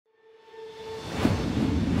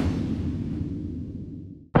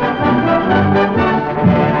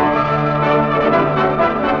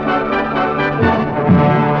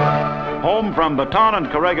from Bataan and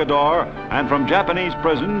Corregidor and from Japanese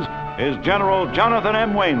prisons is General Jonathan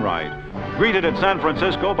M. Wainwright, greeted at San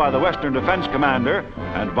Francisco by the Western Defense Commander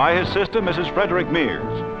and by his sister, Mrs. Frederick Mears.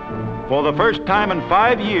 For the first time in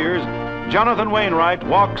 5 years, Jonathan Wainwright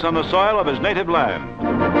walks on the soil of his native land.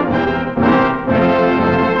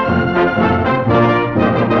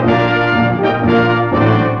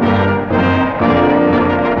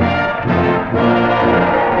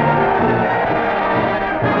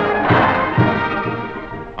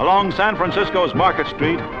 Along San Francisco's Market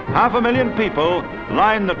Street, 500,000 people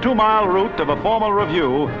line the 2-mile route of a formal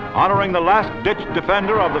review honoring the last-ditch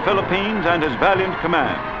defender of the Philippines and his valiant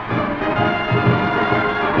command.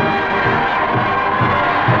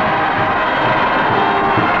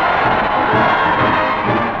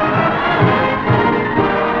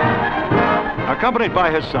 Accompanied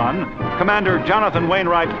by his son, Commander Jonathan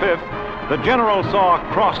Wainwright V, the general saw a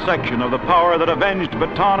cross-section of the power that avenged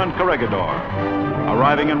Bataan and Corregidor.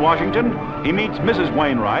 Arriving in Washington, he meets Mrs.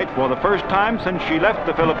 Wainwright for the first time since she left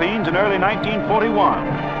the Philippines in early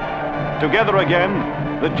 1941. Together again,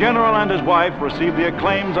 the general and his wife receive the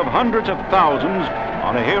acclaims of hundreds of thousands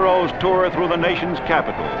on a hero's tour through the nation's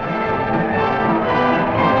capital.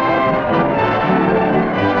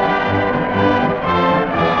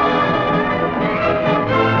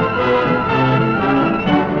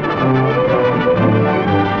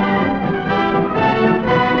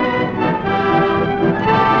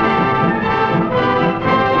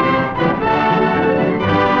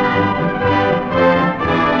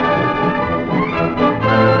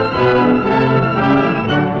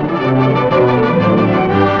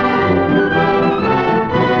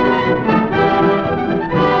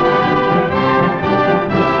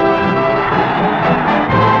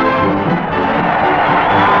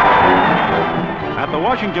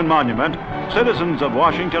 Washington Monument, citizens of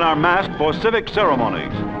Washington are massed for civic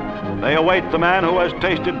ceremonies. They await the man who has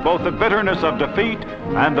tasted both the bitterness of defeat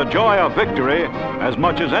and the joy of victory as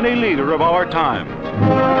much as any leader of our time.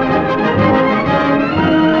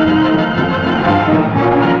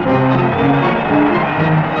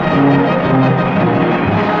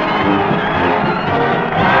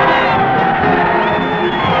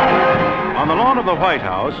 On the lawn of the White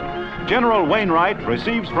House, General Wainwright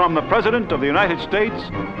receives from the President of the United States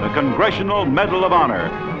the Congressional Medal of Honor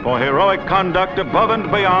for heroic conduct above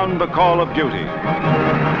and beyond the call of duty.